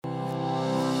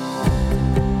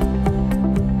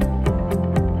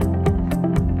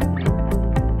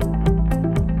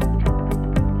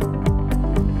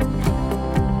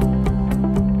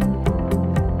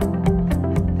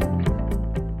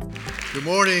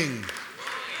morning.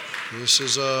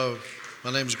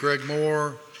 My name's Greg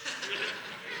Mohr.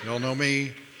 Y'all know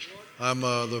me. I'm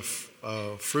the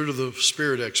fruit of the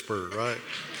Spirit expert, right?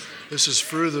 This is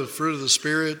fruit of the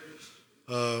Spirit.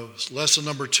 Lesson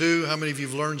number 2. How many of you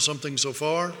have learned something so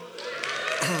far?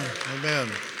 Amen.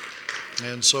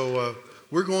 And so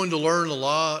we're going to learn a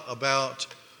lot about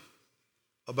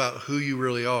who you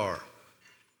really are.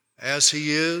 As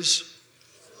He is,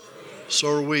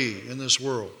 so are we in this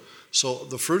world. So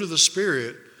the fruit of the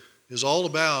Spirit is all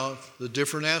about the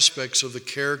different aspects of the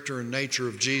character and nature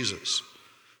of Jesus.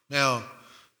 Now,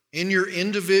 in your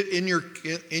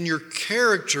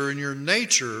character and your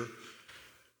nature,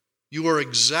 you are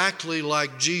exactly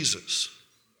like Jesus.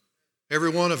 Every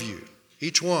one of you,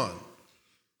 each one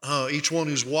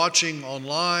who's watching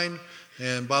online.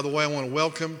 And by the way, I want to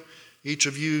welcome each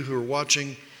of you who are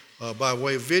watching by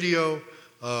way of video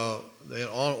on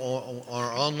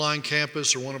our online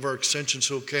campus or one of our Extension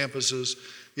Hill campuses.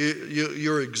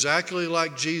 You're exactly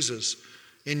like Jesus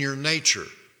in your nature,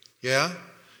 yeah?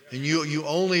 And you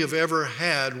only have ever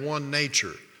had one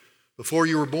nature. Before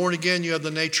you were born again, you had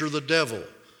the nature of the devil,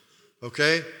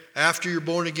 okay? After you're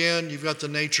born again, you've got the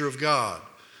nature of God.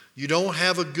 You don't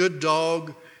have a good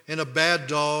dog and a bad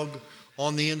dog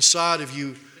on the inside of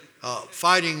you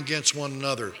fighting against one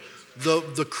another.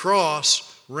 The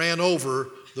cross ran over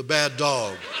the bad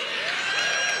dog.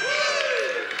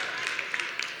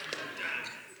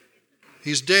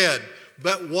 He's dead.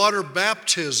 But water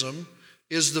baptism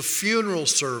is the funeral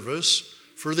service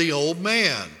for the old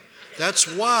man.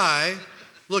 That's why,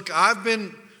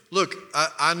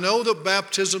 I know that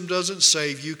baptism doesn't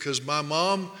save you because my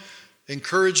mom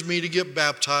encouraged me to get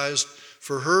baptized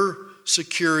for her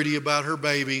security about her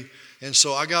baby. And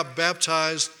so I got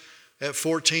baptized at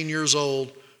 14 years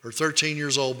old or 13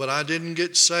 years old, but I didn't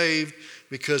get saved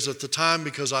because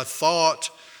I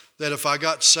thought that if I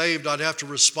got saved, I'd have to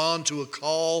respond to a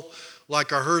call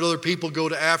like I heard other people go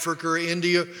to Africa or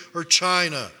India or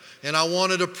China, and I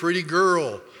wanted a pretty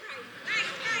girl.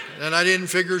 And I didn't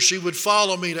figure she would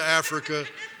follow me to Africa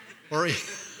or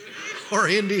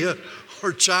India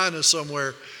or China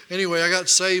somewhere. Anyway, I got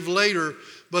saved later,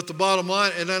 but the bottom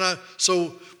line,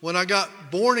 so when I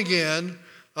got born again,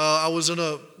 I was in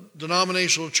a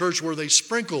denominational church where they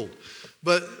sprinkled.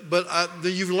 But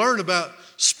you've learned about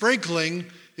sprinkling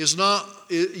is not,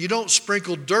 you don't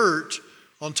sprinkle dirt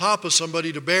on top of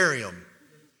somebody to bury them,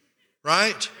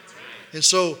 right? And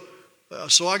so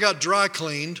I got dry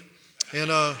cleaned, and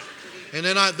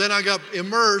then I got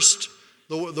immersed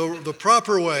the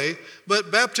proper way.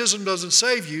 But baptism doesn't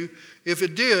save you. If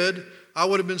it did, I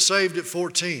would have been saved at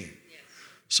 14.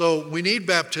 So we need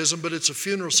baptism, but it's a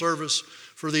funeral service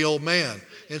for the old man.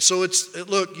 And so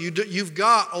you've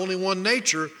got only one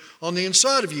nature on the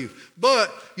inside of you,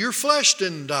 but your flesh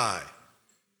didn't die.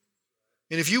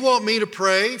 And if you want me to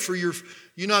pray for you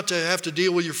not to have to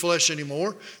deal with your flesh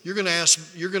anymore,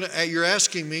 you're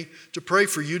asking me to pray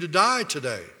for you to die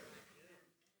today.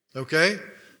 Okay?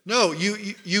 No,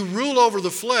 you rule over the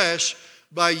flesh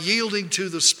by yielding to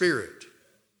the Spirit.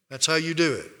 That's how you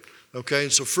do it. Okay?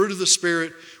 And so fruit of the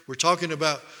Spirit, we're talking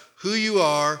about who you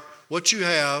are, what you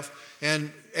have,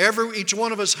 and each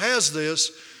one of us has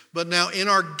this, but now in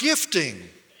our gifting,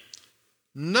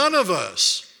 none of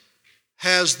us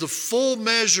has the full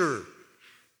measure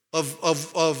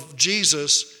of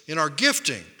Jesus in our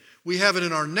gifting. We have it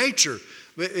in our nature.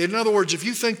 In other words, if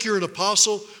you think you're an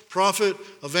apostle, prophet,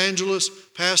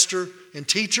 evangelist, pastor, and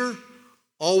teacher,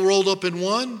 all rolled up in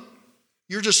one,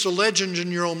 you're just a legend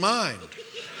in your own mind.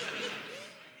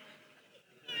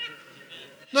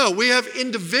 No, we have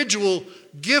individual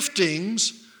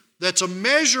giftings. That's a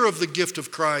measure of the gift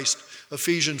of Christ,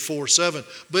 Ephesians 4:7.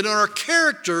 But in our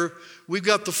character, we've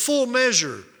got the full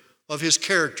measure of His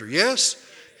character, yes?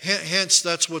 Hence,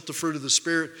 that's what the fruit of the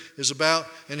Spirit is about.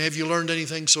 And have you learned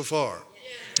anything so far?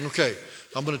 Okay,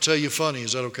 I'm going to tell you funny.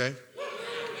 Is that okay?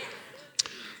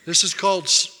 This is called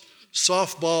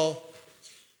softball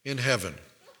in heaven.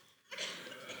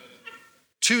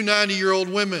 2 90-year-old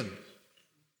women,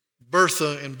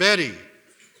 Bertha and Betty.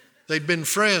 They'd been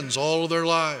friends all of their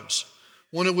lives.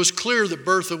 When it was clear that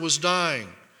Bertha was dying,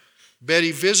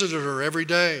 Betty visited her every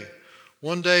day.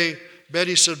 One day,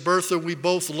 Betty said, "Bertha, we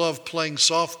both loved playing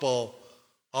softball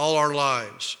all our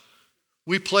lives.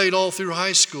 We played all through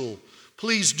high school.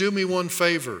 Please do me one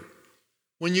favor.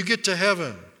 When you get to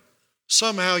heaven,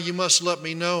 somehow you must let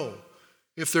me know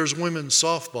if there's women's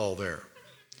softball there."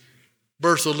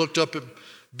 Bertha looked up at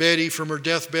Betty from her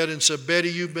deathbed and said, "Betty,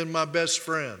 you've been my best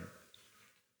friend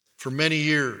for many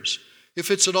years. If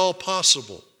it's at all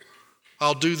possible,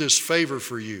 I'll do this favor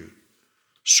for you."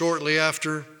 Shortly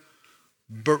after,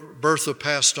 Bertha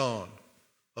passed on.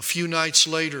 A few nights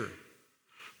later,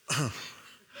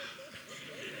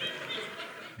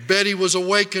 Betty was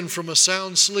awakened from a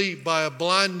sound sleep by a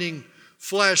blinding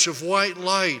flash of white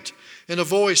light and a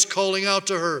voice calling out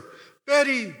to her,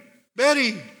 "Betty,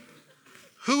 Betty."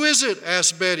 "Who is it?"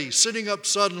 asked Betty, sitting up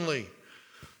suddenly.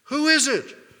 "Who is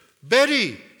it?"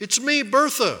 "Betty, it's me,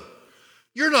 Bertha."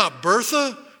 "You're not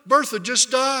Bertha. Bertha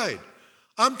just died."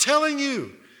 "I'm telling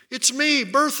you, it's me,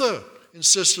 Bertha,"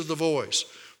 insisted the voice.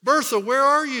 "Bertha, where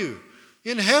are you?"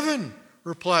 "In heaven,"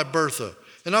 replied Bertha.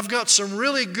 "And I've got some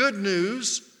really good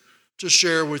news to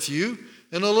share with you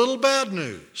and a little bad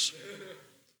news."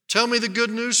 "Tell me the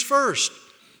good news first,"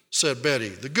 said Betty.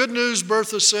 "The good news,"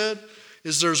 Bertha said,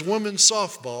 "is there's women's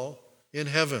softball in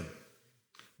heaven.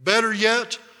 Better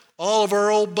yet, all of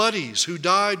our old buddies who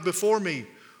died before me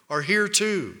are here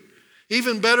too.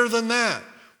 Even better than that,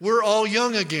 we're all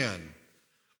young again.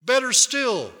 Better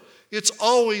still, it's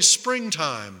always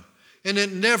springtime and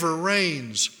it never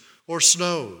rains or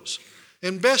snows.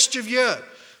 And best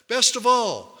of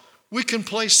all, we can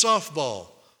play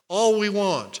softball all we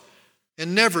want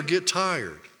and never get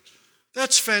tired."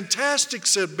 "That's fantastic,"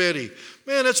 said Betty.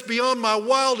 "Man, that's beyond my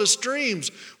wildest dreams.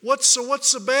 What's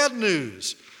the bad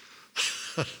news?"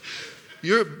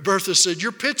 Bertha said,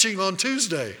 "You're pitching on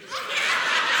Tuesday."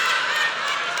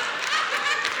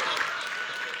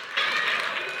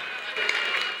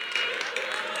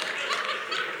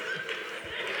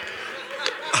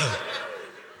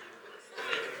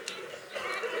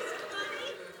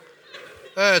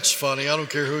 That's funny. I don't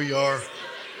care who you are.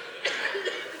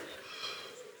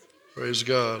 Praise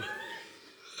God.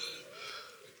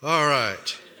 All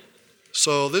right.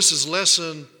 So this is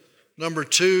lesson number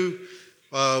 2.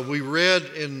 We read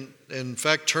in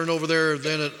fact, turn over there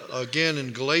then again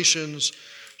in Galatians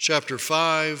chapter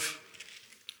 5.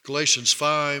 Galatians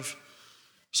 5.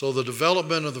 So the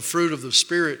development of the fruit of the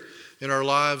Spirit in our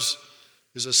lives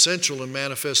is essential in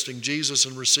manifesting Jesus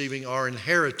and receiving our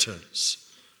inheritance.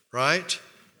 Right?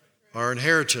 Our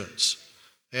inheritance.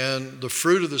 And the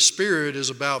fruit of the Spirit is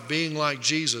about being like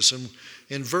Jesus. And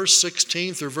in verse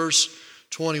 16 through verse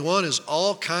 21 is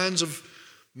all kinds of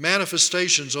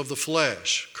manifestations of the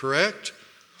flesh, correct?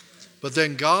 But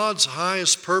then God's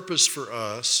highest purpose for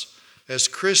us as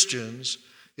Christians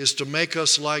is to make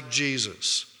us like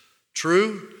Jesus.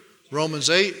 True? Romans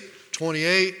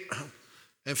 8:28.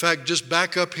 In fact, just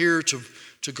back up here to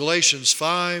Galatians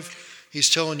 5. He's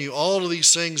telling you all of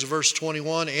these things, verse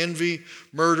 21, envy,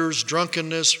 murders,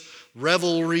 drunkenness,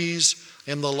 revelries,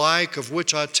 and the like, of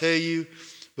which I tell you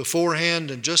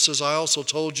beforehand, and just as I also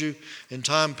told you in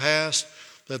time past,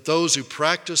 that those who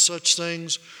practice such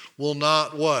things will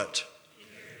not what?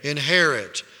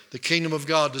 Inherit the kingdom of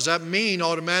God. Does that mean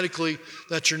automatically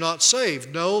that you're not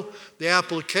saved? No, the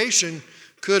application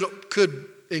could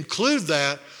include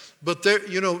that, but there,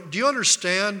 do you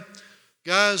understand,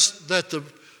 guys, that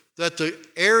the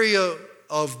area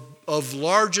of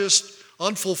largest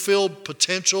unfulfilled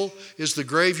potential is the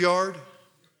graveyard?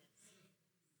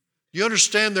 You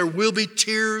understand there will be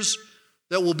tears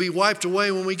that will be wiped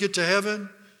away when we get to heaven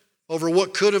over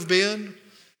what could have been?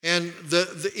 And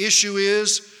the issue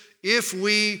is, if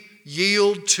we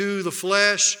yield to the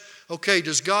flesh, okay,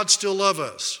 does God still love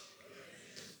us?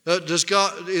 Is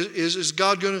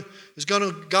God going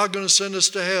to send us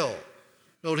to hell?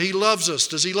 No, He loves us.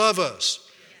 Does He love us?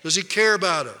 Does He care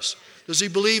about us? Does He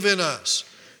believe in us?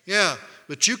 Yeah,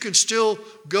 but you can still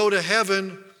go to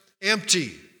heaven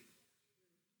empty.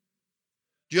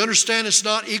 Do you understand it's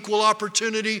not equal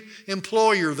opportunity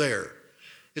employer there?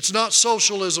 It's not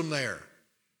socialism there.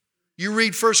 You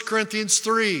read 1 Corinthians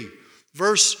 3,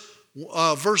 verse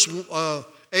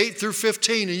 8 through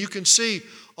 15, and you can see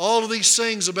all of these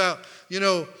things about,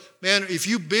 man, if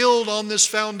you build on this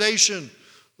foundation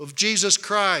of Jesus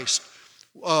Christ,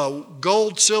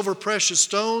 gold, silver, precious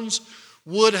stones,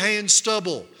 wood, hay, and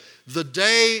stubble, the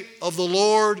day of the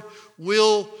Lord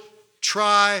will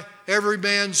try every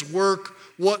man's work,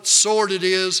 what sort it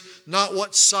is, not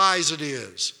what size it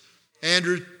is.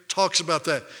 Andrew talks about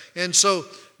that. And so,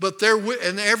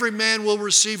 and every man will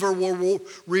receive a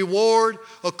reward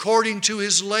according to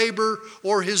his labor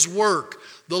or his work.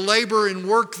 The labor and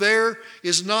work there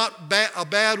is not a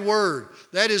bad word.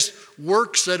 That is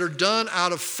works that are done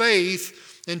out of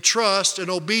faith and trust and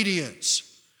obedience.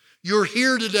 You're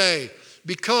here today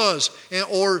because,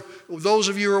 or those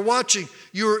of you who are watching,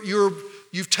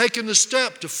 you've taken the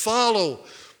step to follow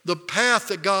the path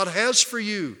that God has for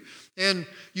you. And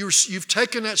you've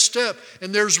taken that step,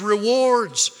 and there's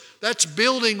rewards. That's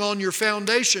building on your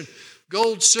foundation.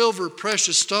 Gold, silver,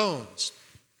 precious stones.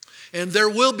 And there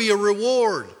will be a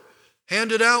reward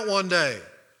handed out one day.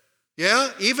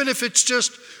 Yeah, even if it's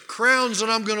just crowns that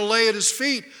I'm going to lay at his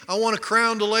feet, I want a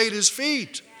crown to lay at his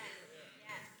feet.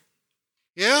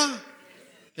 Yeah?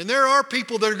 And there are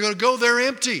people that are going to go there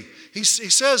empty. He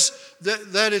says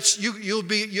that it's you'll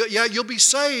be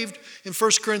saved in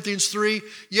 1 Corinthians 3,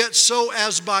 yet so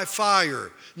as by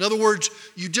fire. In other words,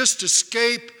 you just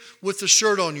escape with the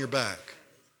shirt on your back.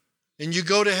 And you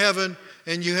go to heaven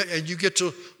and you get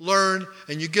to learn,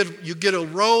 and you get a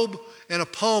robe and a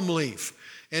palm leaf.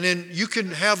 And then you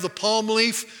can have the palm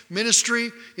leaf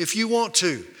ministry if you want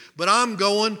to. But I'm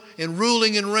going and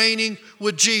ruling and reigning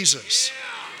with Jesus.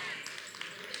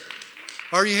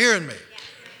 Are you hearing me?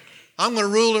 I'm going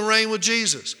to rule and reign with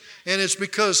Jesus. And it's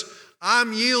because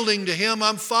I'm yielding to him,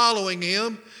 I'm following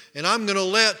him, and I'm going to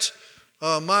let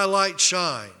my light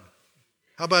shine.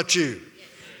 How about you?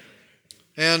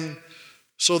 And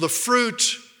so the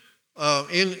fruit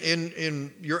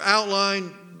in your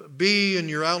outline, B in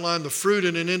your outline, the fruit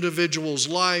in an individual's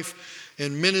life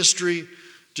and ministry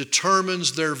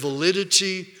determines their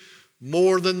validity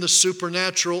more than the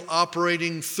supernatural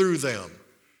operating through them.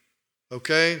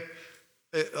 Okay?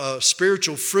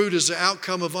 Spiritual fruit is the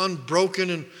outcome of unbroken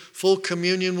and full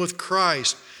communion with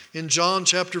Christ. In John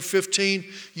chapter 15,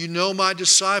 you know my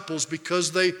disciples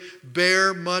because they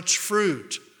bear much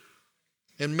fruit.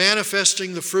 And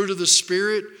manifesting the fruit of the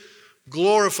Spirit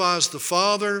glorifies the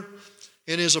Father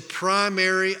and is a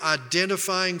primary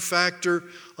identifying factor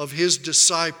of his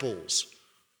disciples.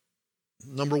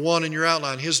 Number one in your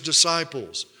outline, his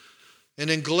disciples. And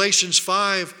in Galatians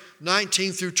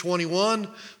 5:19 through 21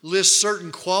 lists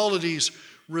certain qualities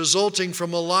resulting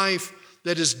from a life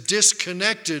that is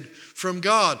disconnected from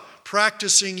God,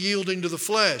 practicing yielding to the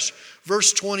flesh.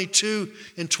 Verse 22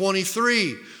 and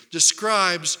 23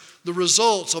 describes the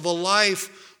results of a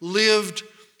life lived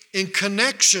in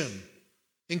connection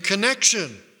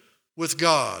with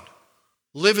God.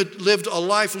 Lived a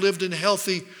life lived in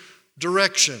healthy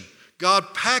direction.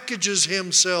 God packages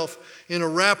himself in a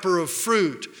wrapper of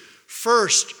fruit,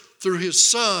 first through his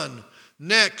Son,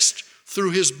 next through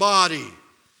his body.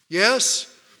 Yes?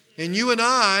 And you and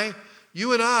I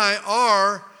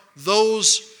are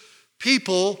those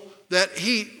people that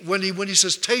when he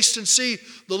says, taste and see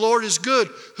the Lord is good.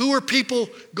 Who are people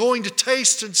going to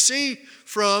taste and see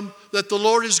from that the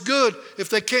Lord is good if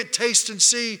they can't taste and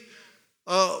see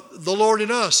the Lord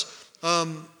in us?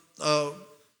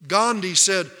 Gandhi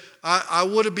said, I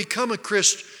would have become a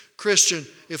Christian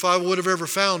if I would have ever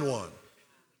found one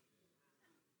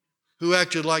who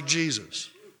acted like Jesus.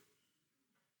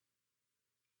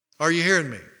 Are you hearing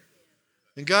me?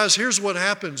 And guys, here's what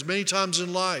happens many times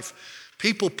in life.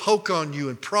 People poke on you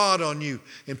and prod on you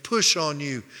and push on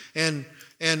you and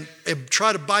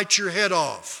try to bite your head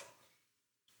off.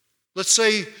 Let's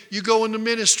say you go into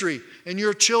ministry and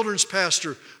you're a children's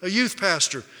pastor, a youth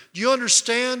pastor. Do you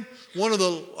understand one of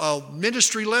the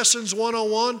ministry lessons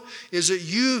 101 is that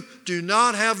you do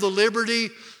not have the liberty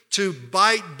to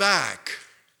bite back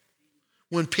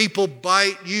when people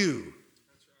bite you.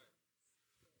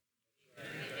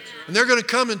 And they're going to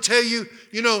come and tell you,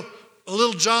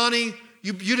 little Johnny,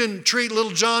 you didn't treat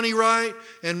little Johnny right,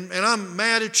 and I'm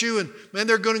mad at you, and man,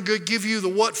 they're going to give you the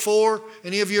what for.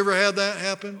 Any of you ever had that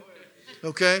happen?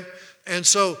 Okay? And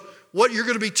so what you're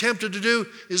going to be tempted to do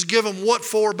is give them what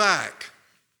for back.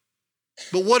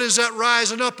 But what is that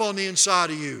rising up on the inside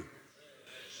of you?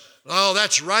 Oh,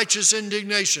 that's righteous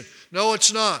indignation. No,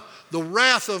 it's not. The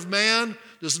wrath of man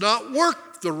does not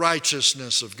work the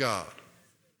righteousness of God.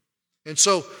 And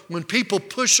so when people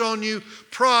push on you,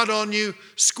 prod on you,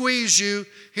 squeeze you,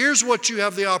 here's what you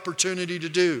have the opportunity to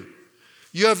do.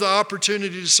 You have the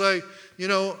opportunity to say,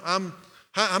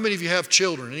 how many of you have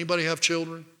children? Anybody have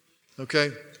children?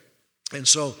 Okay. And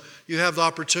so you have the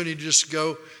opportunity to just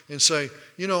go and say,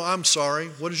 I'm sorry.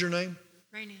 What is your name?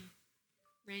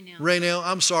 Raynell.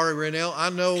 I'm sorry, Raynell. I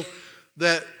know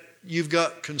that you've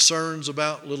got concerns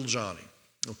about little Johnny.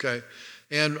 Okay.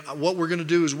 And what we're going to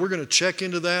do is we're going to check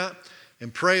into that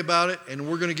and pray about it, and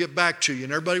we're going to get back to you.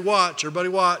 And everybody watch.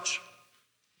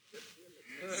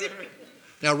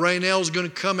 Now, Raynell's going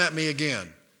to come at me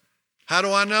again. How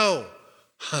do I know?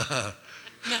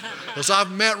 Because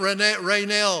I've met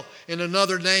Raynell in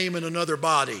another name in another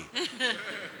body.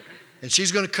 And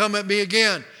she's going to come at me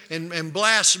again and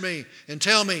blast me and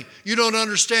tell me, you don't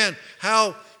understand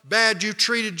how bad you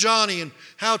treated Johnny and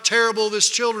how terrible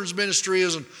this children's ministry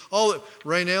is and all that.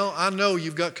 Raynell, I know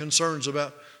you've got concerns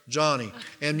about Johnny.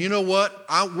 And you know what?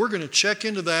 We're going to check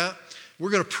into that.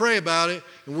 We're going to pray about it,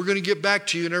 and we're going to get back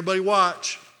to you, and everybody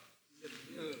watch.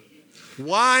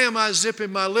 Why am I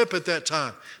zipping my lip at that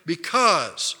time?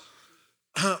 Because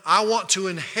I want to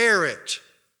inherit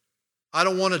I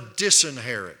don't want to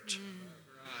disinherit.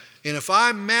 And if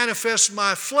I manifest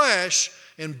my flesh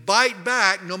and bite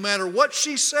back, no matter what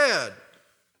she said,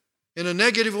 in a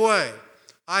negative way,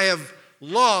 I have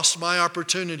lost my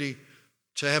opportunity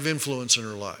to have influence in her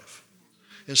life.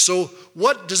 And so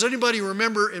what does anybody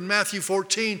remember in Matthew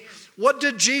 14? What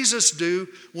did Jesus do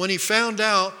when he found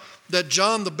out that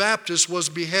John the Baptist was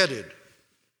beheaded?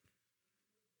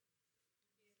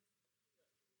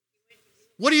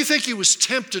 What do you think he was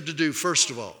tempted to do, first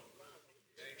of all?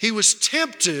 He was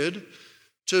tempted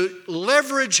to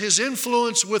leverage his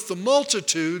influence with the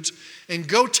multitudes and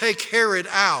go take Herod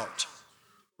out,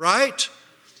 right?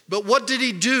 But what did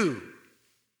he do?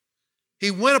 He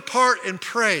went apart and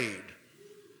prayed.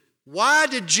 Why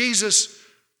did Jesus,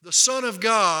 the Son of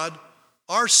God,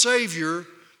 our Savior,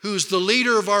 who's the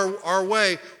leader of our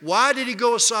way, why did he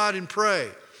go aside and pray?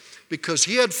 Because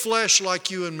he had flesh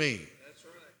like you and me.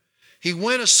 He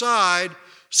went aside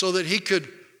so that he could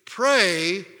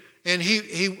pray, and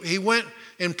he went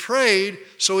and prayed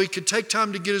so he could take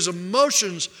time to get his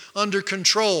emotions under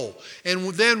control. And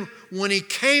then when he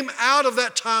came out of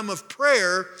that time of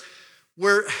prayer,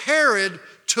 where Herod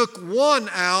took one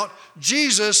out,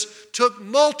 Jesus took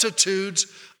multitudes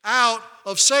out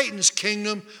of Satan's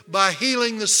kingdom by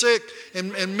healing the sick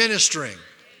and ministering.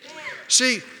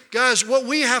 See, guys, what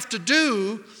we have to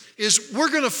do is we're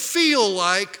going to feel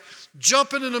like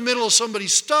jumping in the middle of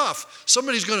somebody's stuff.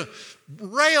 Somebody's going to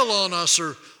rail on us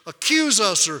or accuse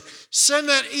us or send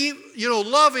that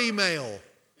love email.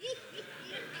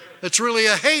 It's really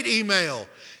a hate email.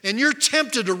 And you're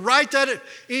tempted to write that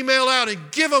email out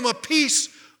and give them a piece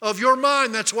of your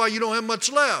mind. That's why you don't have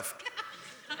much left.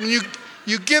 When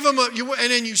you give them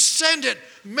and then you send it,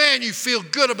 man, you feel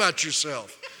good about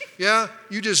yourself. Yeah?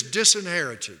 You just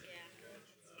disinherited.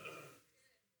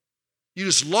 You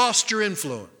just lost your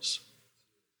influence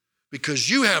because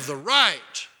you have the right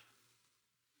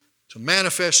to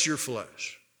manifest your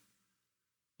flesh.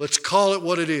 Let's call it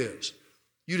what it is.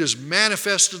 You just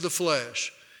manifested the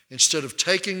flesh instead of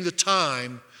taking the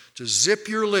time to zip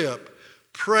your lip,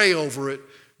 pray over it,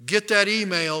 get that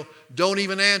email, don't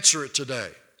even answer it today.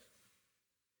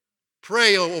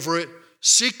 Pray over it,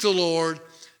 seek the Lord,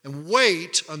 and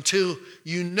wait until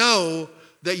you know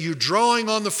that you're drawing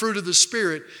on the fruit of the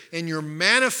Spirit and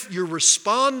you're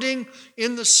responding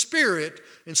in the Spirit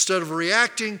instead of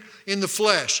reacting in the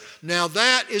flesh. Now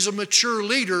that is a mature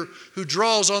leader who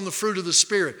draws on the fruit of the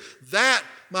Spirit. That,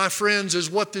 my friends,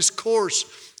 is what this course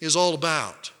is all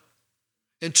about.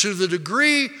 And to the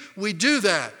degree we do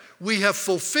that, we have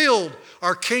fulfilled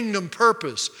our kingdom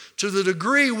purpose. To the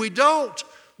degree we don't,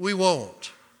 we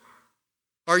won't.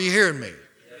 Are you hearing me?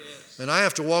 Yes. And I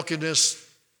have to walk in this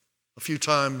a few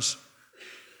times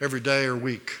every day or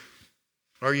week.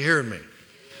 Are you hearing me?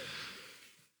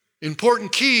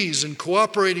 Important keys in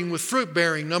cooperating with fruit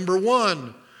bearing. Number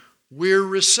one, we're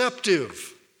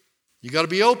receptive. You got to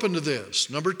be open to this.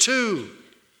 Number two,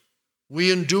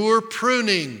 we endure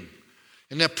pruning.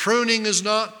 And that pruning is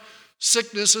not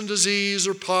sickness and disease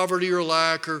or poverty or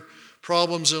lack or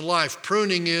problems in life.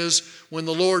 Pruning is when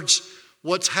the Lord's,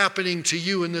 what's happening to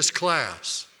you in this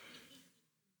class.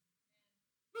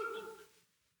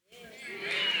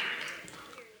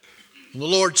 And the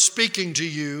Lord's speaking to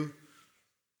you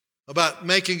about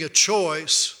making a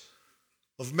choice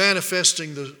of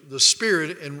manifesting the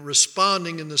Spirit and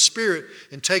responding in the Spirit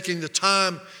and taking the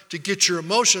time to get your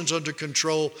emotions under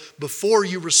control before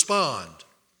you respond.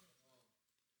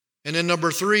 And then number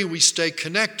three, we stay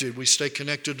connected. We stay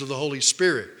connected to the Holy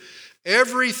Spirit.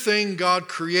 Everything God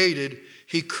created,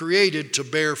 He created to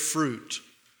bear fruit.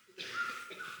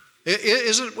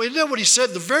 Isn't that what He said?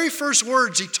 The very first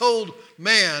words He told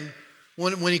man,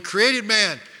 when He created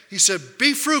man, He said,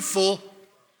 be fruitful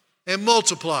and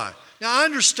multiply. Now, I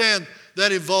understand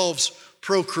that involves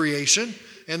procreation,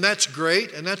 and that's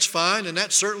great, and that's fine, and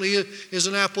that certainly is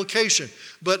an application.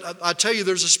 But I tell you,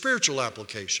 there's a spiritual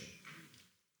application.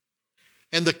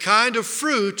 And the kind of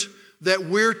fruit that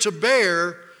we're to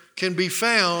bear can be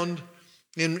found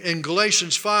in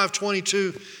Galatians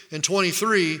 5:22 and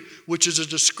 23, which is a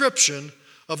description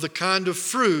of the kind of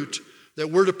fruit that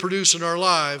we're to produce in our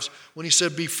lives when He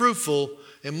said, be fruitful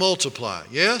and multiply.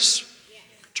 Yes?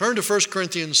 Turn to 1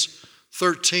 Corinthians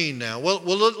 13 now. Well,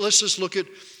 let's just look at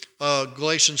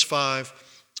Galatians 5.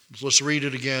 Let's read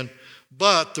it again.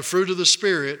 But the fruit of the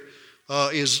Spirit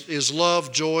is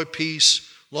love, joy, peace,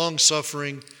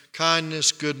 long-suffering,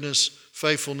 kindness, goodness,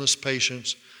 faithfulness,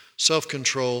 patience,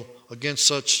 self-control. Against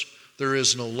such there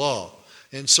is no law.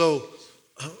 And so,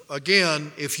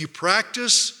 again, if you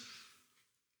practice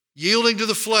yielding to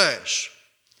the flesh,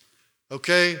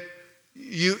 okay,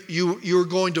 you're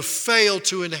going to fail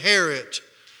to inherit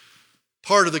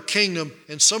part of the kingdom,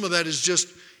 and some of that is just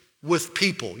with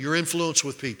people, your influence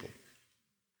with people.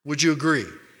 Would you agree?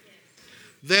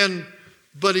 Then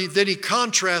he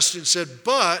contrasted and said,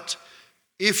 but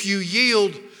if you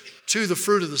yield to the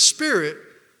fruit of the Spirit,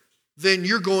 then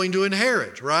you're going to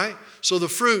inherit, right? So the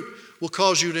fruit will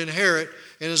cause you to inherit.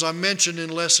 And as I mentioned in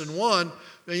lesson 1,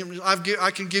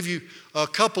 I can give you a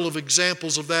couple of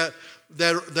examples of that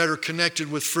are connected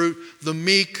with fruit. The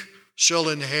meek shall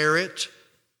inherit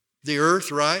the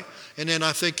earth, right? And then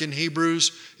I think in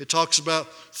Hebrews it talks about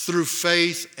through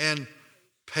faith and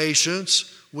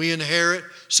patience we inherit.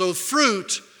 So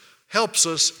fruit helps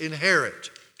us inherit.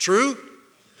 True?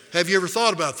 Have you ever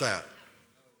thought about that?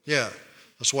 Yeah.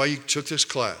 That's why you took this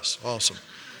class. Awesome.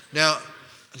 Now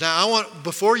I want,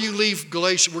 before you leave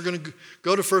Galatians, we're going to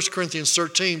go to 1 Corinthians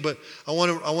 13, but I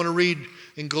want to read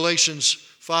in Galatians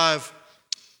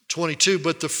 5:22.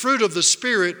 But the fruit of the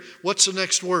Spirit, what's the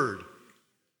next word?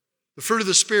 The fruit of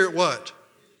the Spirit what?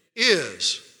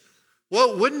 Is.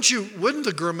 Well, wouldn't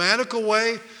the grammatical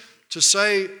way to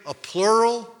say a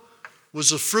plural was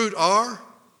the fruit are?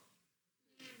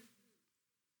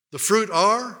 The fruit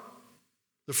are?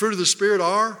 The fruit of the Spirit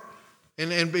are?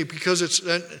 And because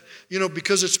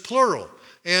it's plural.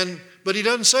 But he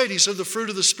doesn't say it. He said the fruit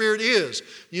of the Spirit is.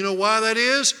 You know why that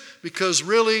is? Because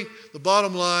really, the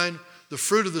bottom line, the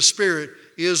fruit of the Spirit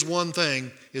is one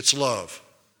thing. It's love.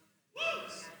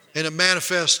 And it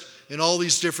manifests in all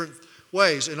these different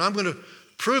ways. And I'm going to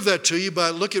prove that to you by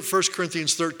look at 1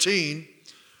 Corinthians 13.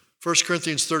 1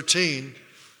 Corinthians 13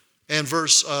 and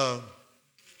verse...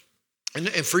 And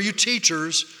for you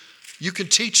teachers, you can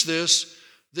teach this.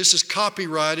 This is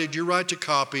copyrighted. You're right to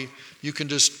copy. You can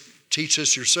just teach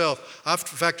this yourself. In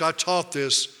fact, I taught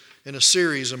this in a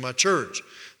series in my church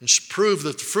and proved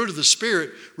that the fruit of the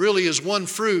Spirit really is one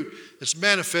fruit. It's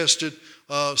manifested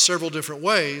several different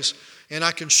ways. And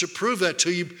I can prove that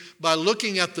to you by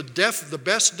looking at the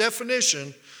best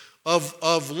definition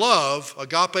of love.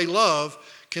 Agape love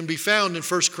can be found in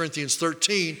 1 Corinthians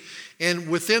 13. And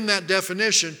within that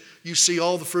definition, you see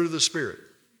all the fruit of the Spirit.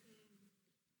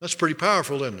 That's pretty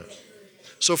powerful, isn't it?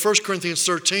 So 1 Corinthians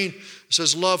 13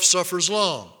 says, love suffers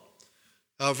long.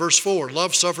 Verse 4,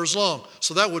 love suffers long.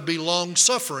 So that would be long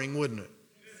suffering, wouldn't it?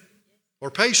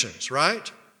 Or patience,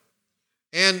 right?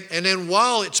 And then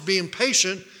while it's being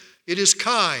patient, it is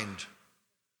kind.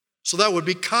 So that would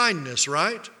be kindness,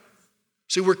 right?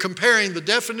 See, we're comparing the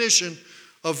definition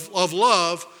of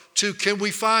love to can we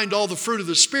find all the fruit of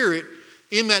the Spirit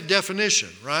in that definition,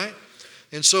 right?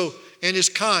 And is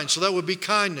kind. So that would be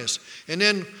kindness. And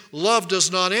then love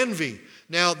does not envy.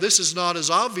 Now, this is not as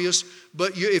obvious,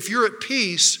 but if you're at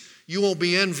peace, you won't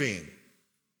be envying.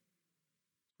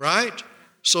 Right?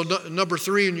 So number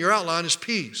 3 in your outline is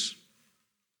peace.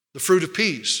 The fruit of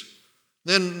peace.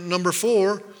 Then number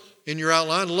 4 in your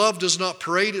outline, love does not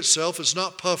parade itself. It's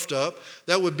not puffed up.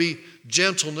 That would be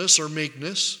gentleness or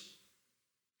meekness.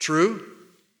 True?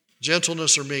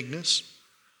 Gentleness or meekness.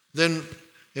 Then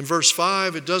in verse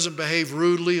 5, it doesn't behave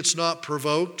rudely. It's not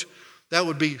provoked. That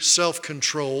would be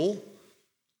self-control.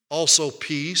 Also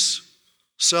peace.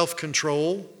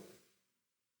 Self-control.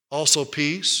 Also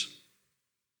peace.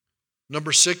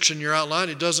 Number 6 in your outline,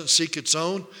 it doesn't seek its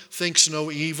own, thinks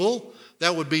no evil.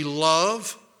 That would be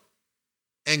love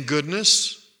and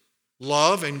goodness.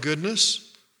 Love and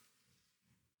goodness.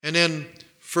 And then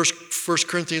 1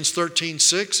 Corinthians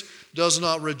 13:6, does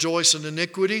not rejoice in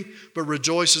iniquity, but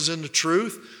rejoices in the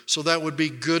truth. So that would be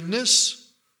goodness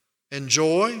and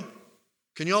joy.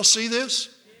 Can you all see this?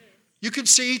 You can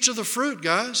see each of the fruit,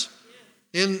 guys,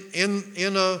 in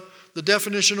the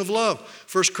definition of love.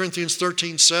 1 Corinthians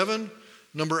 13:7,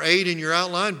 number 8 in your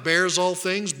outline, bears all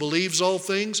things, believes all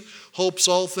things, hopes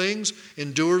all things,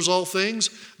 endures all things.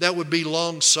 That would be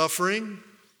long-suffering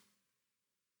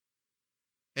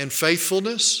and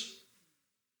faithfulness.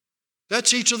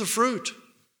 That's each of the fruit.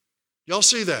 Y'all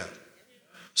see that?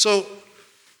 So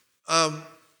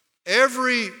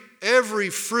every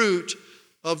fruit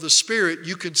of the Spirit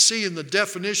you can see in the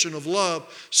definition of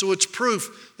love. So it's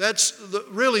proof. That's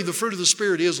really the fruit of the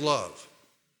Spirit is love.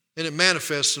 And it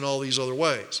manifests in all these other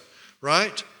ways.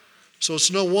 Right? So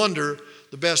it's no wonder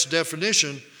the best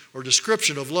definition or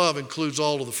description of love includes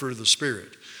all of the fruit of the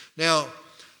Spirit. Now,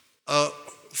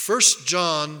 1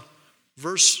 John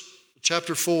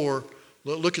chapter 4,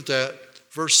 look at that,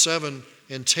 verse 7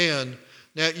 and 10.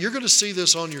 Now, you're going to see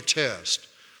this on your test.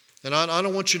 And I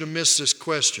don't want you to miss this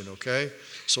question, okay?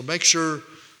 So make sure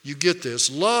you get this.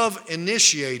 Love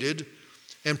initiated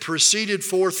and proceeded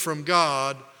forth from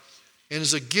God and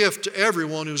is a gift to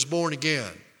everyone who's born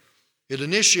again. It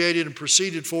initiated and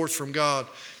proceeded forth from God,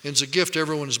 and it's a gift to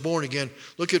everyone who is born again.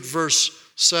 Look at verse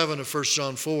 7 of 1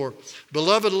 John 4.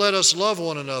 Beloved, let us love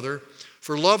one another,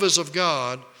 for love is of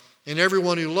God, and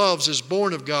everyone who loves is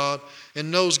born of God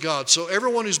and knows God. So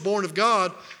everyone who's born of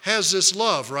God has this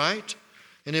love, right?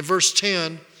 And in verse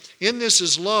 10, in this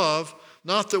is love,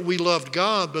 not that we loved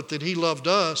God, but that he loved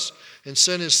us and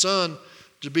sent his Son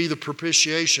to be the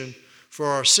propitiation for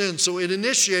our sins. So it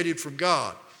initiated from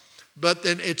God. But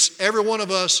then it's every one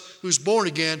of us who's born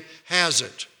again has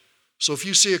it. So if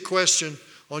you see a question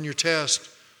on your test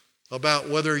about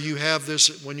whether you have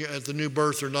this when you're at the new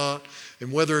birth or not,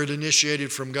 and whether it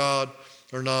initiated from God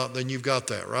or not, then you've got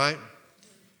that, right?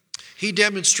 He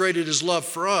demonstrated his love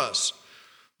for us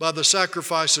by the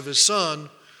sacrifice of his Son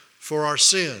for our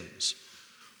sins.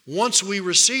 Once we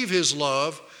receive his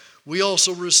love, we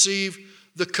also receive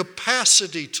the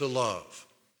capacity to love.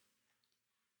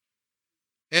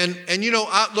 And you know,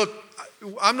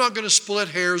 I'm not going to split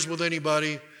hairs with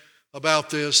anybody about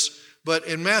this, but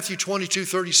in Matthew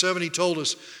 22:37, he told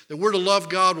us that we're to love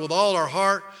God with all our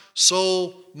heart,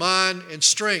 soul, mind, and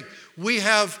strength. We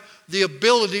have the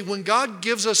ability, when God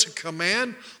gives us a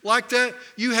command like that,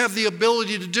 you have the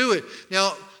ability to do it.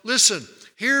 Now, listen,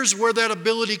 here's where that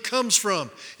ability comes from.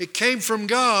 It came from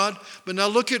God, but now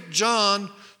look at John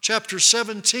chapter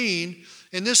 17,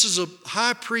 and this is a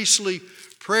high priestly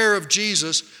prayer of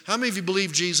Jesus. How many of you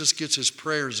believe Jesus gets his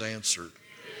prayers answered?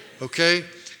 Okay?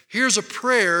 Here's a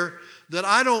prayer that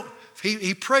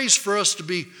he prays for us to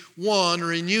be one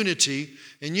or in unity,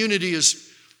 and unity is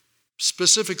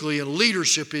specifically a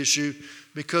leadership issue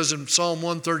because in Psalm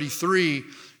 133,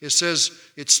 it says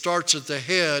it starts at the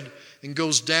head and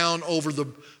goes down over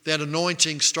that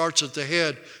anointing starts at the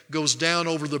head, goes down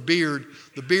over the beard.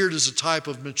 The beard is a type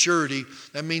of maturity.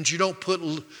 That means you don't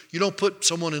put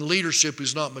someone in leadership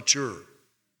who's not mature.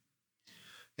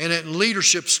 And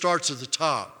leadership starts at the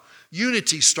top.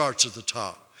 Unity starts at the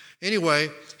top. Anyway,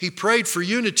 he prayed for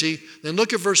unity. Then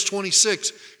look at verse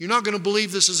 26. You're not going to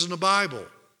believe this is in the Bible,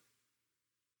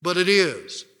 but it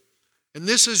is. And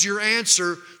this is your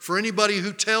answer for anybody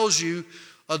who tells you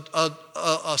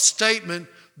a statement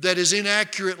that is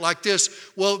inaccurate like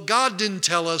this. Well, God didn't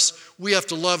tell us we have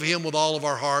to love him with all of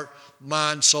our heart,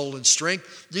 mind, soul, and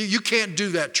strength. You can't do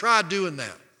that. Try doing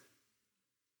that.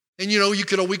 And you know,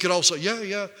 we could also,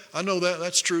 yeah, I know that.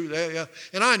 That's true. Yeah.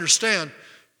 And I understand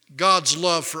God's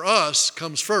love for us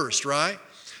comes first, right?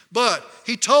 But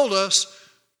he told us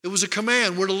it was a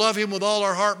command. We're to love him with all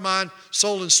our heart, mind,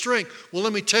 soul, and strength. Well,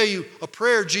 let me tell you a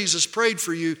prayer Jesus prayed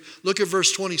for you. Look at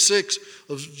verse 26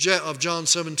 of John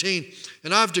 17.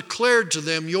 And I've declared to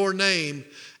them your name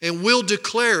and will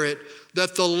declare it,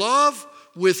 that the love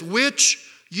with which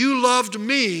you loved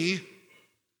me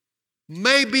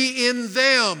may be in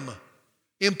them,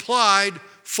 implied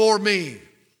for me.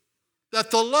 That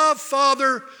the love,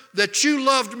 Father, that you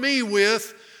loved me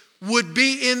with would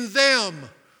be in them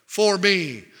for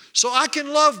me. So I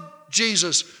can love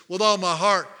Jesus with all my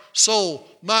heart, soul,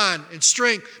 mind, and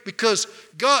strength because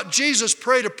Jesus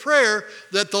prayed a prayer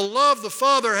that the love the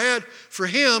Father had for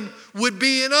him would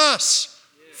be in us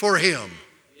for him.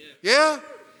 Yeah?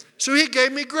 So he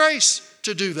gave me grace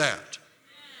to do that.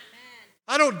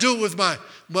 I don't do it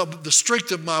with the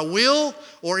strength of my will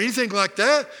or anything like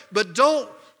that, but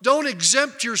don't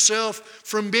exempt yourself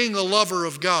from being a lover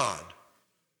of God.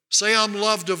 Say, I'm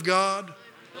loved of God.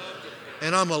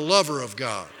 And I'm a lover of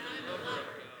God.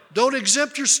 Don't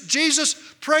exempt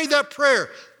Jesus, pray that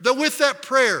prayer. That with that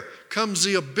prayer comes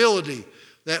the ability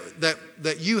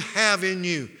that you have in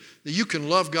you, that you can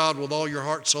love God with all your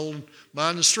heart, soul,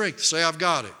 mind, and strength. Say, I've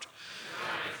got it.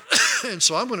 And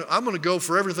so I'm going to go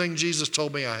for everything Jesus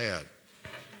told me I had.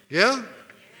 Yeah?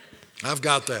 I've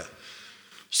got that.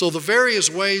 So the various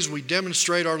ways we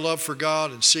demonstrate our love for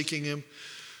God and seeking him,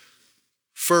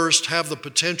 first, have the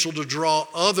potential to draw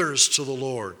others to the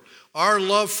Lord. Our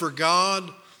love for God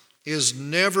is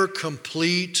never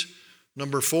complete.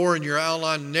 Number 4 in your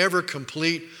outline, never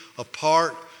complete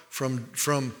apart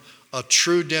from a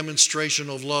true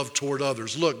demonstration of love toward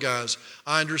others. Look, guys,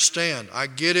 I understand. I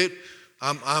get it.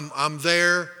 I'm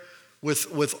there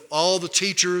with all the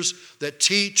teachers that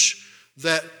teach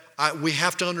that we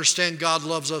have to understand God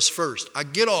loves us first. I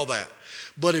get all that.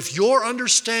 But if your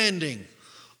understanding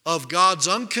of God's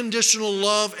unconditional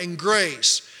love and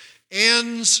grace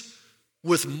ends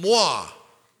with moi,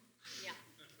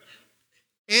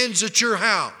 ends at your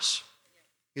house,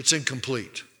 it's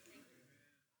incomplete.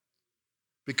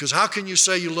 Because how can you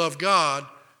say you love God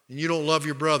and you don't love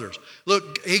your brothers?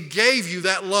 Look, he gave you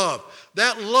that love.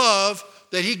 That love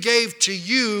that he gave to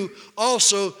you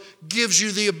also gives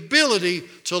you the ability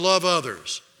to love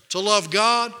others. to love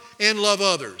God and love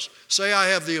others. Say, I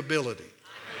have the ability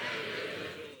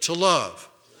to love.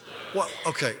 Well,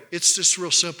 okay, it's just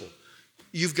real simple.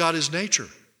 You've got his nature,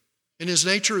 and his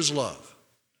nature is love.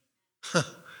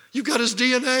 You've got his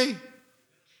DNA.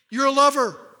 You're a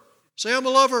lover. Say, I'm a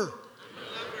lover.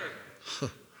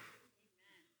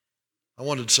 I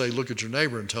wanted to say, look at your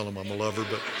neighbor and tell him I'm a lover,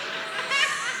 but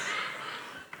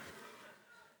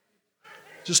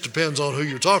just depends on who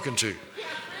you're talking to.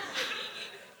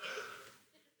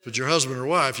 If it's your husband or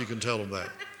wife, you can tell them that.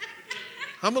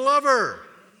 I'm a lover.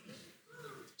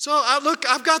 So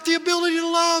I've got the ability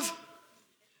to love.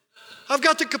 I've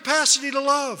got the capacity to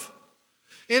love.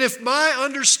 And if my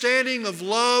understanding of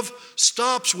love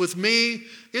stops with me,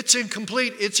 it's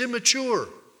incomplete, it's immature.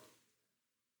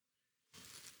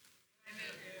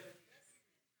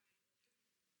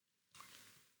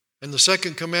 And the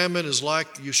second commandment is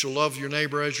like, you shall love your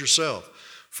neighbor as yourself.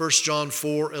 1 John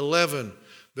 4:11.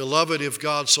 Beloved, if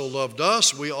God so loved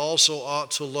us, we also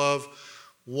ought to love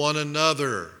one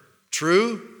another.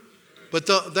 True? But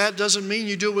that doesn't mean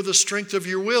you do it with the strength of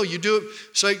your will. You do it,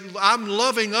 say, I'm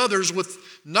loving others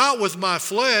not with my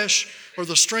flesh or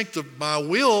the strength of my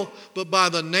will, but by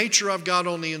the nature I've got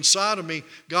on the inside of me.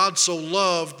 God so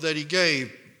loved that he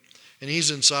gave, and he's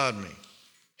inside me.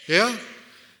 Yeah?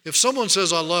 If someone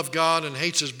says, I love God and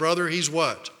hates his brother, he's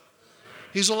what?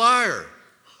 He's a liar.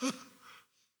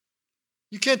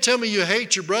 You can't tell me you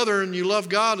hate your brother and you love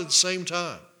God at the same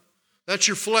time. That's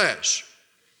your flesh.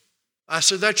 I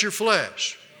said, that's your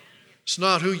flesh. It's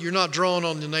not you're not drawing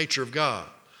on the nature of God.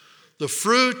 The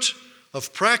fruit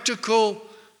of practical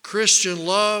Christian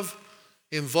love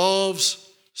involves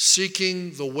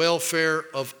seeking the welfare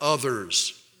of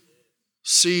others.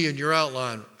 See in your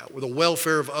outline, the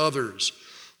welfare of others.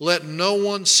 Let no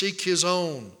one seek his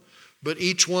own, but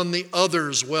each one the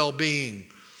other's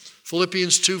well-being.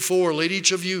 Philippians 2:4, let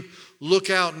each of you look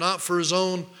out not for his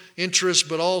own interest,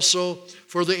 but also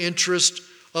for the interest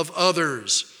of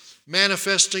others.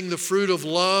 Manifesting the fruit of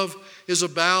love is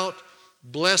about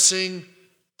blessing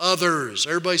others.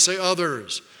 Everybody say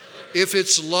others. If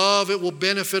it's love, it will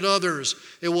benefit others.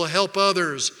 It will help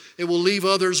others. It will leave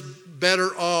others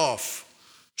better off.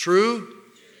 True?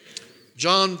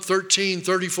 John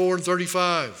 13:34 and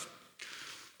 35.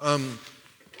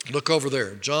 Look over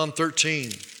there. John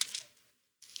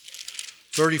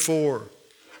 13:34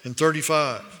 and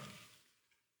 35.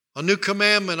 A new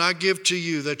commandment I give to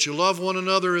you, that you love one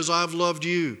another as I've loved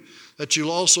you, that you'll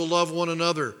also love one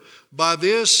another. By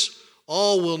this,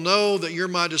 all will know that you're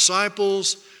my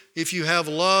disciples, if you have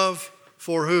love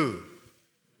for who?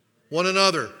 One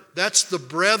another. That's the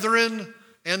brethren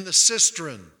and the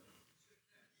sistren.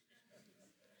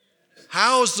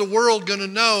 How is the world going to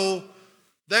know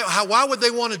that? Why would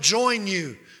they want to join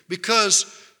you? Because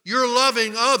you're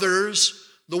loving others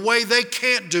the way they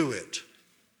can't do it.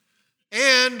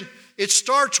 And it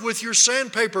starts with your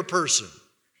sandpaper person.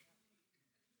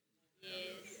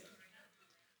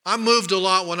 I moved a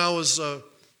lot when I was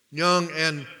young,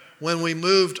 and when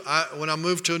I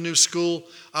moved to a new school,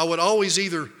 I would always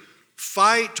either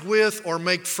fight with or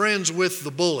make friends with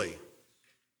the bully.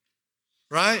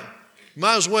 Right?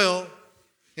 Might as well.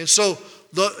 And so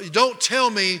don't tell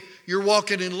me you're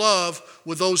walking in love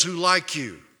with those who like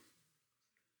you.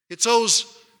 It's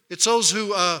those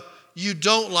who you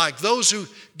don't like, those who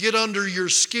get under your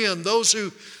skin, those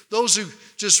who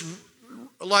just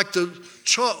like the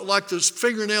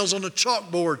fingernails on the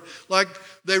chalkboard, like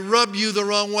they rub you the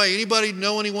wrong way. Anybody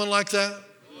know anyone like that?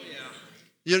 Oh,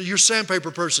 yeah. You're a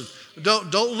sandpaper person.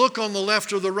 Don't look on the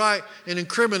left or the right and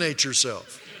incriminate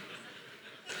yourself.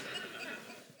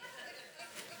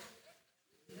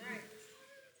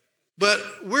 But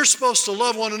we're supposed to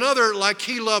love one another like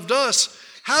he loved us.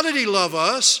 How did he love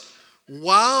us?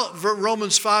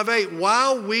 Romans 5:8,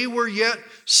 while we were yet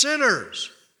sinners,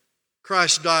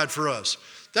 Christ died for us.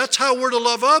 That's how we're to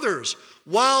love others,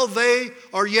 while they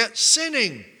are yet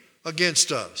sinning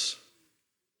against us.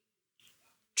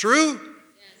 True? Yes.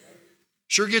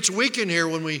 Sure gets weak in here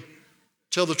when we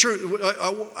tell the truth.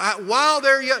 While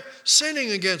they're yet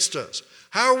sinning against us.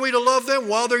 How are we to love them?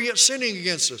 While they're yet sinning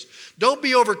against us. Don't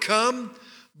be overcome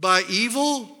by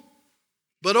evil,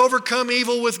 but overcome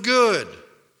evil with good.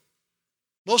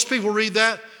 Most people read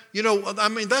that.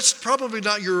 That's probably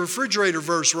not your refrigerator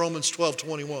verse, Romans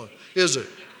 12:21, is it?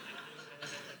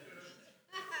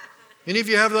 Any of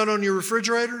you have that on your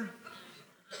refrigerator?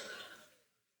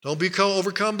 Don't be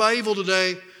overcome by evil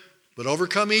today, but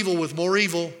overcome evil with more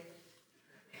evil.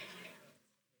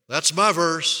 That's my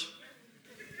verse.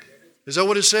 Is that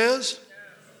what it says?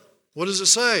 What does it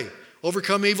say?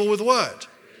 Overcome evil with what?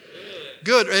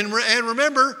 Good. And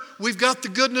remember, we've got the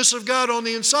goodness of God on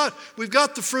the inside. We've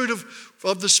got the fruit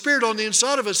of the Spirit on the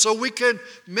inside of us, so we can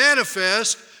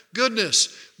manifest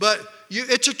goodness. But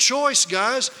it's a choice,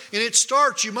 guys. And it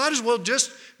starts, you might as well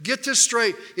just get this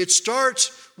straight. It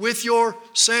starts with your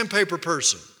sandpaper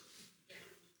person.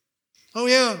 Oh,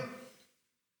 yeah.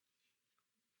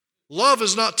 Love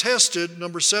is not tested,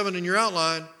 number 7 in your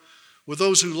outline, with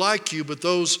those who like you, but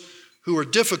those who are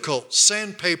difficult,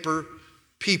 sandpaper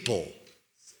people.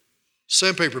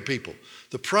 Sandpaper people.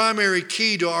 The primary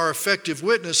key to our effective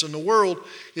witness in the world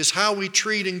is how we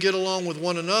treat and get along with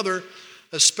one another,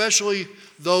 especially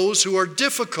those who are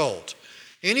difficult.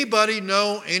 Anybody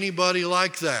know anybody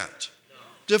like that? No.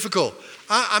 Difficult.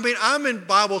 I mean, I'm in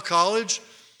Bible college,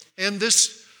 and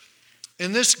this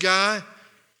guy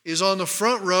is on the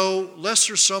front row.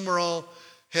 Lester Summerall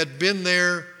had been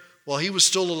there while he was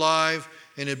still alive,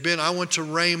 and I went to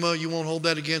Rhema. You won't hold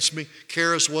that against me.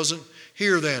 Karis wasn't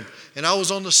here then. And I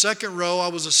was on the second row. I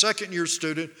was a second-year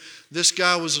student. This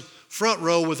guy was front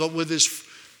row with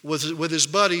his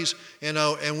buddies,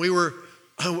 and we were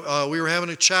having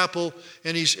a chapel,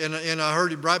 and I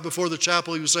heard him right before the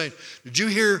chapel. He was saying, "Did you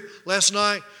hear last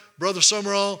night, Brother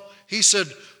Summerall?" He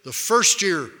said, "The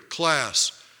first-year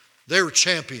class, they were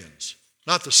champions,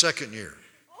 not the second year."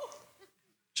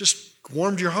 Just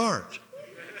warmed your heart,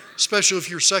 especially if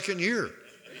you're second year,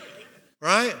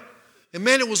 right? And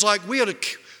man, it was like we had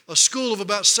a school of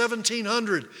about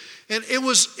 1,700, and it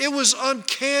was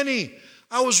uncanny.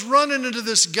 I was running into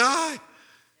this guy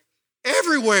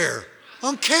everywhere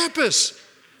on campus,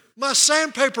 my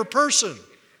sandpaper person,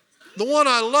 the one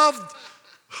I loved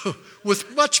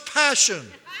with much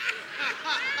passion,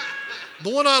 the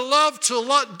one I loved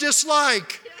to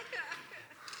dislike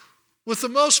with the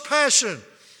most passion.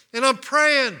 And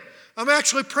I'm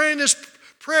actually praying this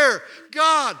prayer,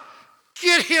 "God,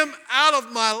 get him out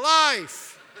of my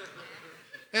life."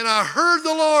 And I heard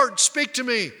the Lord speak to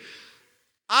me.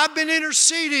 I've been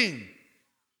interceding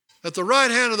at the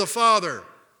right hand of the Father,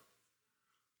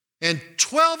 and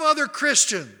 12 other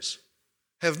Christians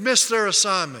have missed their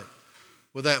assignment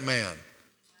with that man.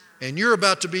 And you're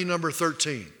about to be number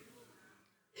 13.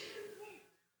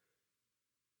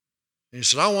 And he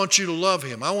said, "I want you to love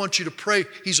him. I want you to pray."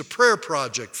 He's a prayer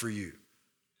project for you.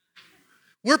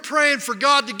 We're praying for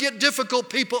God to get difficult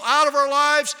people out of our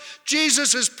lives.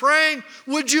 Jesus is praying,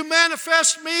 "Would you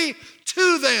manifest me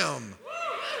to them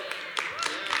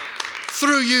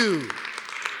through you?"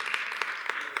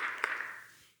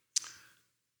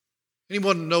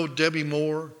 Anyone know Debbie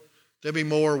Mohr? Debbie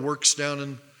Mohr works down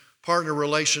in partner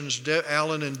relations.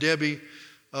 Alan and Debbie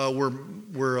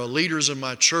were leaders in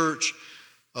my church.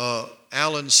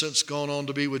 Alan's since gone on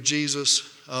to be with Jesus,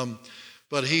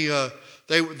 but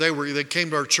they came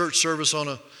to our church service on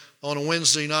a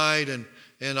Wednesday night,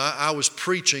 and I was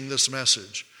preaching this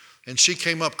message, and she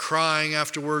came up crying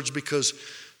afterwards because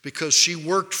she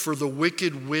worked for the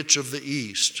Wicked Witch of the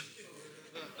East.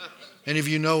 Any of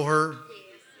you know her?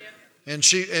 And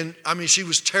she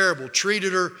was terrible,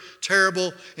 treated her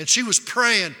terrible, and she was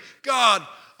praying, "God,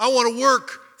 I want to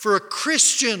work for a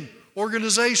Christian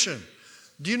organization."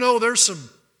 Do you know there's some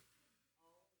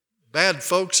bad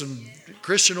folks in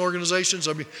Christian organizations,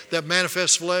 that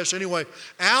manifest flesh? Anyway,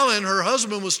 Alan, her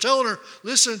husband, was telling her,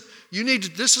 "Listen,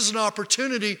 this is an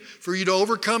opportunity for you to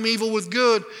overcome evil with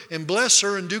good and bless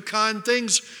her and do kind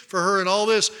things for her and all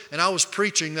this." And I was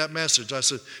preaching that message. I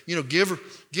said,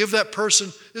 give that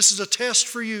person, this is a test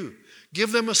for you.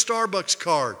 Give them a Starbucks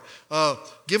card.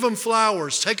 Give them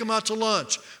flowers. Take them out to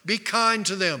lunch. Be kind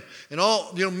to them. And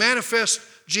all, manifest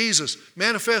Jesus,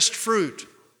 manifest fruit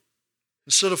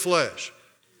instead of flesh.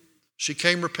 She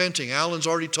came repenting. Alan's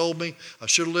already told me I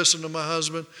should have listened to my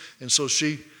husband. And so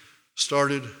she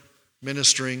started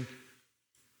ministering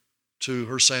to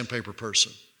her sandpaper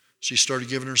person. She started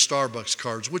giving her Starbucks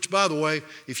cards, which, by the way,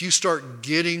 if you start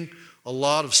getting a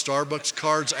lot of Starbucks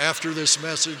cards after this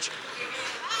message,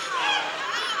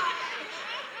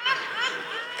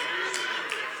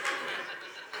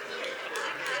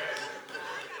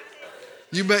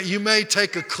 you may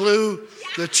take a clue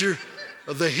that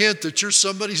the hint that you're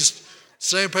somebody's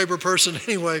sandpaper person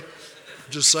anyway.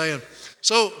 Just saying.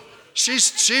 So she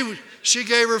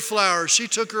gave her flowers. She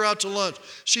took her out to lunch.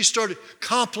 She started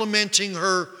complimenting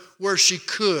her where she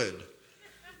could,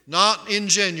 not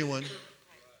ingenuine.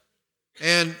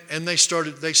 And they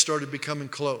started becoming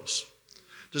close.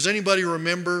 Does anybody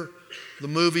remember the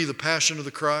movie The Passion of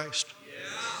the Christ?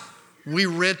 Yeah. We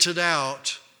rented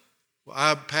out.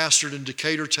 I pastored in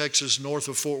Decatur, Texas, north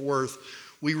of Fort Worth.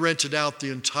 We rented out the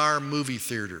entire movie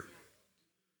theater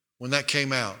when that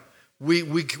came out. We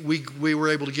were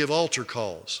able to give altar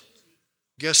calls.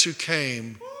 Guess who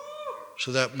came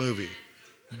to that movie?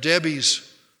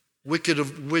 Debbie's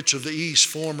Wicked Witch of the East,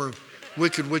 former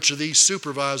Wicked Witch of the East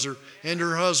supervisor, and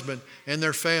her husband and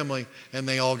their family, and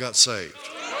they all got saved.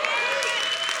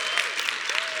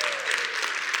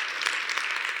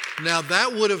 Now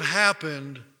that would have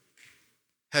happened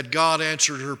had God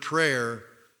answered her prayer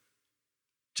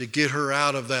to get her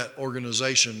out of that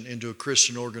organization into a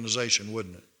Christian organization,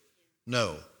 wouldn't it?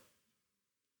 No.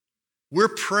 We're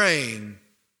praying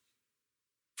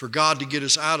for God to get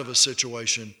us out of a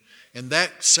situation, and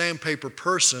that sandpaper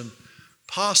person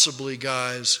possibly,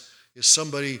 guys, is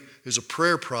somebody who's a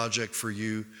prayer project for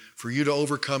you to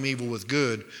overcome evil with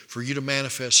good, for you to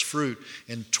manifest fruit.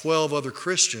 And 12 other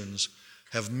Christians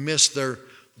have missed their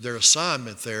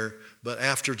assignment there, but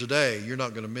after today, you're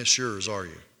not going to miss yours, are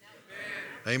you?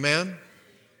 Amen?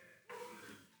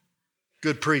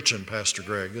 Good preaching, Pastor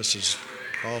Greg. This is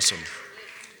awesome.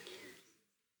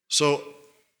 So,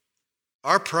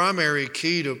 our primary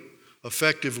key to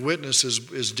effective witness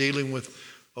is dealing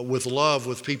with love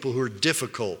with people who are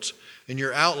difficult. In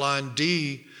your outline,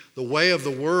 D, the way of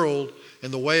the world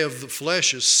and the way of the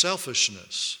flesh is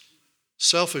selfishness.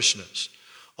 Selfishness.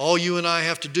 All you and I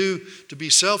have to do to be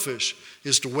selfish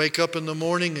is to wake up in the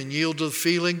morning and yield to the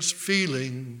feelings.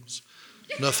 Feelings.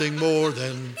 Nothing more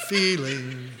than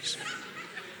feelings.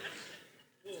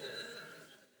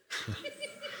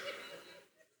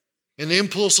 And the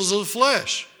impulses of the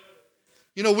flesh.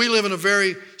 You know, we live in a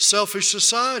very selfish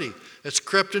society. It's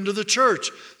crept into the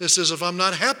church. That says if I'm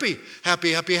not happy,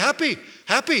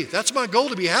 that's my goal,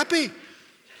 to be happy.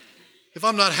 If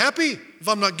I'm not happy, if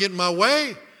I'm not getting my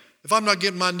way, if I'm not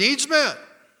getting my needs met,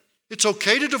 it's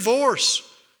okay to divorce.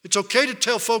 It's okay to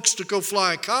tell folks to go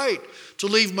fly a kite, to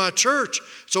leave my church.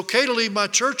 It's okay to leave my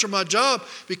church or my job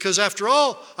because after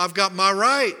all, I've got my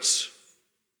rights.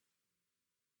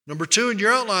 Number 2 in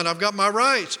your outline, I've got my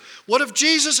rights. What if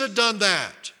Jesus had done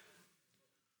that?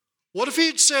 What if he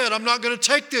had said, I'm not going to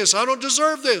take this. I don't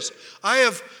deserve this. I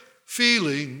have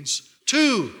feelings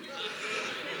too.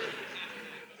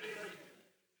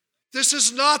 This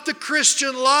is not the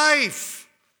Christian life.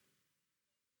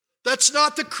 That's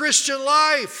not the Christian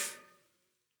life.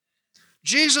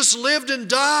 Jesus lived and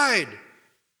died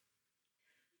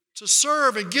to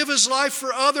serve and give his life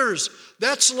for others.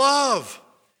 That's love.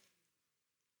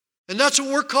 And that's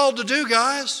what we're called to do,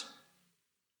 guys.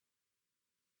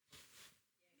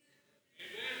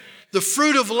 The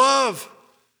fruit of love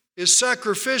is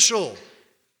sacrificial.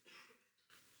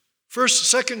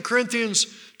 2 Corinthians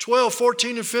 12,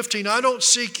 14 and 15. I don't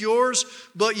seek yours,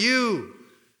 but you.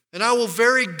 And I will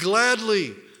very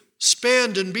gladly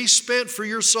spend and be spent for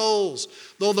your souls.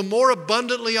 Though the more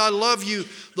abundantly I love you,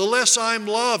 the less I am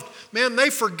loved. Man, they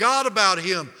forgot about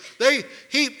him.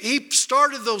 He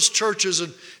started those churches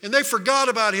and they forgot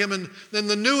about him. And then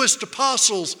the newest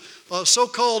apostles,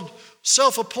 so-called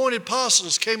self-appointed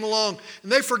apostles came along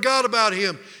and they forgot about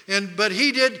him. But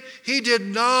he did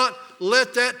not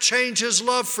let that change his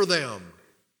love for them.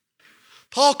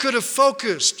 Paul could have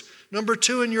focused, number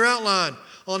 2 in your outline,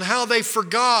 on how they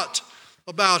forgot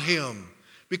about him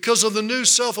because of the new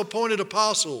self-appointed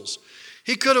apostles.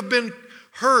 He could have been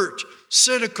hurt,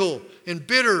 cynical, and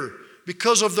bitter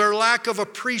because of their lack of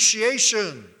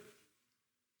appreciation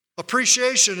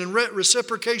and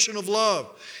reciprocation of love.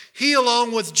 He,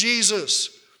 along with Jesus,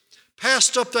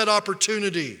 passed up that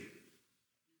opportunity.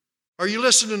 Are you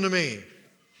listening to me?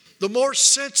 The more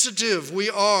sensitive we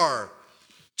are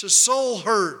to soul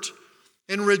hurt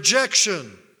and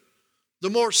rejection, the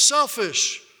more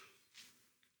selfish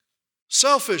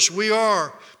we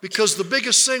are, because the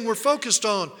biggest thing we're focused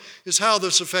on is how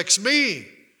this affects me.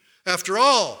 After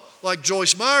all, like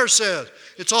Joyce Meyer said,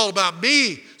 it's all about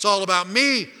me. It's all about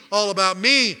me. All about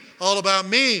me. All about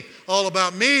me. All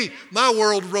about me. My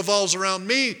world revolves around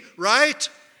me, right?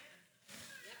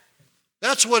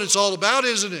 That's what it's all about,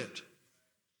 isn't it?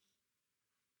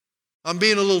 I'm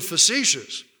being a little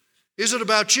facetious. Is it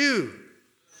about you?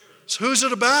 So who's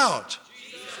it about?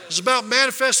 It's about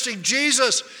manifesting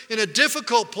Jesus in a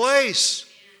difficult place.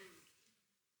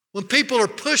 When people are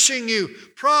pushing you,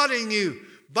 prodding you,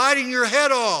 biting your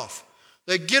head off,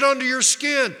 they get under your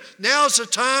skin. Now's the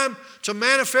time to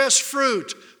manifest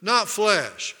fruit, not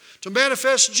flesh. To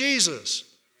manifest Jesus,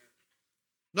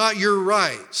 not your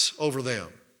rights over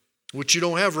them, which you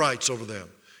don't have rights over them.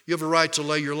 You have a right to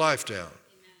lay your life down.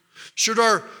 Should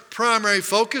our primary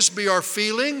focus be our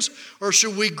feelings, or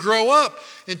should we grow up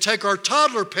and take our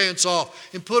toddler pants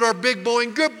off and put our big boy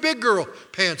and big girl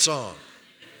pants on?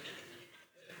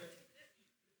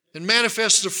 And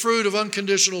manifest the fruit of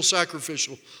unconditional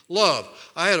sacrificial love.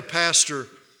 I had a pastor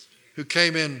who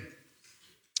came in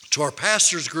to our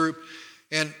pastors group,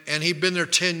 And he'd been there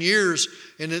 10 years,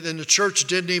 and the church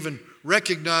didn't even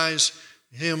recognize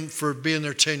him for being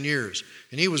there 10 years.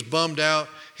 And he was bummed out.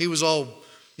 He was all,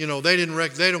 they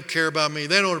don't care about me.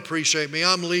 They don't appreciate me.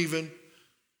 I'm leaving.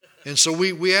 And so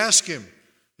we asked him,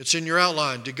 it's in your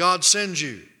outline, did God send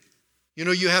you?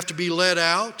 You have to be led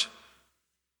out,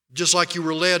 just like you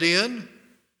were led in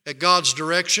at God's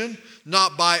direction,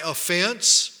 not by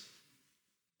offense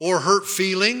or hurt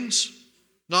feelings.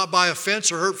 Not by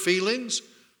offense or hurt feelings.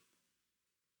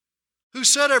 Who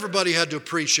said everybody had to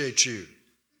appreciate you?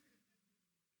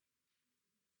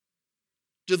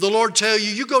 Did the Lord tell you,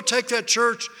 you go take that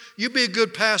church, you be a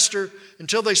good pastor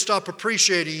until they stop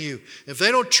appreciating you? If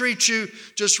they don't treat you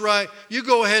just right, you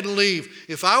go ahead and leave.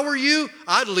 If I were you,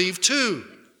 I'd leave too.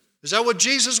 Is that what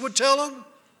Jesus would tell them?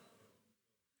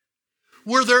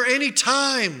 Were there any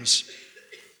times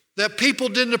that people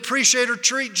didn't appreciate or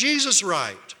treat Jesus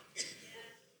right?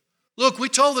 Look, we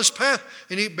told this pastor,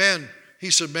 and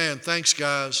he said, man, thanks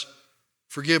guys,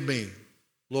 forgive me.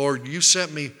 Lord, you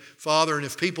sent me, Father, and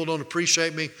if people don't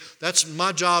appreciate me, that's not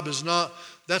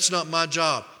my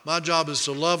job. My job is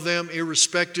to love them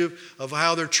irrespective of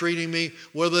how they're treating me,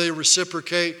 whether they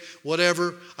reciprocate,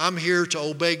 whatever. I'm here to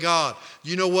obey God.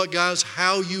 You know what, guys?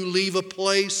 How you leave a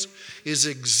place is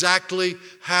exactly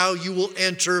how you will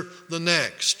enter the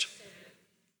next.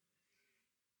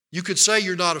 You could say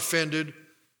you're not offended,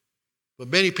 but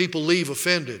many people leave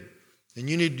offended, and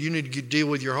you need to deal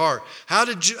with your heart. How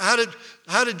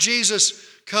did Jesus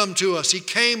come to us? He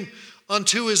came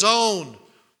unto his own,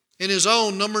 and his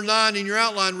own, number 9 in your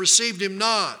outline, received him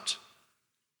not.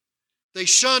 They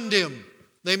shunned him.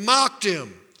 They mocked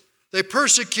him. They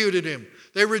persecuted him.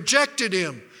 They rejected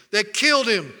him. They killed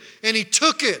him, and he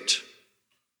took it.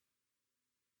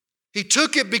 He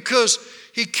took it because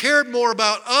he cared more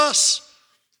about us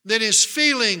than his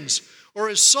feelings or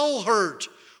his soul hurt,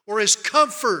 or his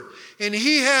comfort. And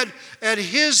he had at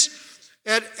his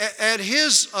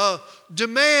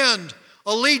demand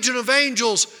a legion of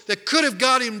angels that could have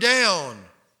got him down.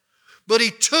 But he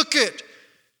took it,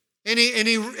 and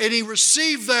he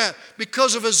received that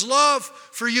because of his love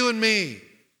for you and me.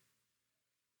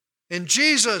 And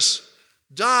Jesus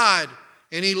died,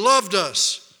 and he loved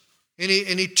us, and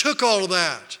he took all of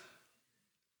that.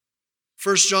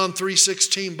 1 John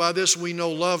 3:16, by this we know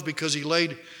love because he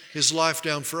laid his life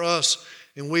down for us,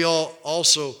 and we all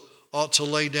also ought to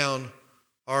lay down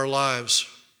our lives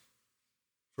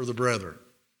for the brethren.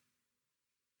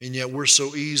 And yet we're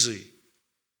so easy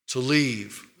to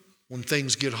leave when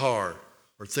things get hard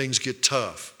or things get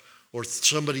tough or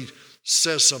somebody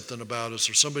says something about us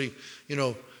or somebody,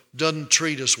 doesn't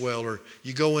treat us well, or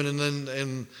you go in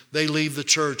and they leave the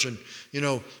church and,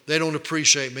 they don't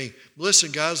appreciate me. Listen,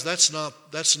 guys, that's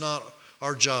not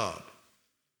our job.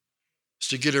 It's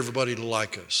to get everybody to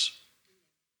like us.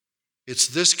 It's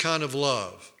this kind of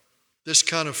love, this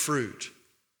kind of fruit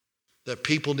that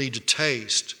people need to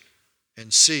taste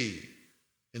and see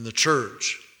in the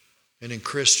church and in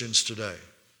Christians today.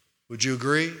 Would you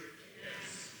agree?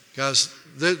 Yes.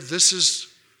 Guys,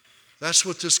 that's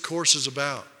what this course is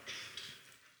about.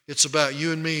 It's about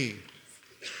you and me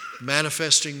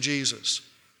manifesting Jesus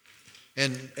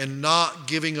and not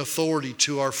giving authority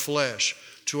to our flesh,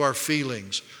 to our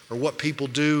feelings, or what people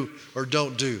do or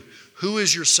don't do. Who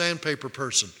is your sandpaper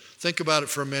person? Think about it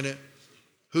for a minute.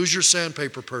 Who's your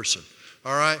sandpaper person?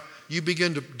 All right? You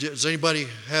begin to, does anybody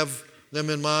have them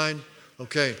in mind?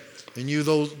 Okay. And you,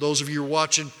 those of you who are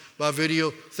watching by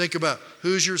video, think about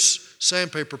who's your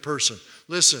sandpaper person.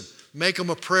 Listen, make them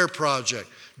a prayer project.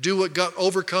 Do what God,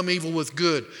 overcome evil with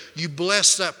good. You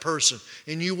bless that person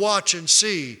and you watch and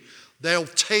see. They'll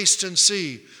taste and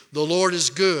see the Lord is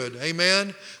good.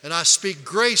 Amen? And I speak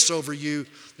grace over you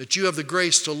that you have the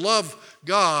grace to love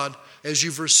God as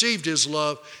you've received his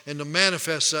love and to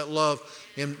manifest that love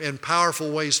in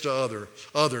powerful ways to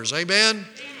others. Amen?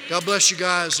 God bless you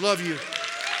guys. Love you.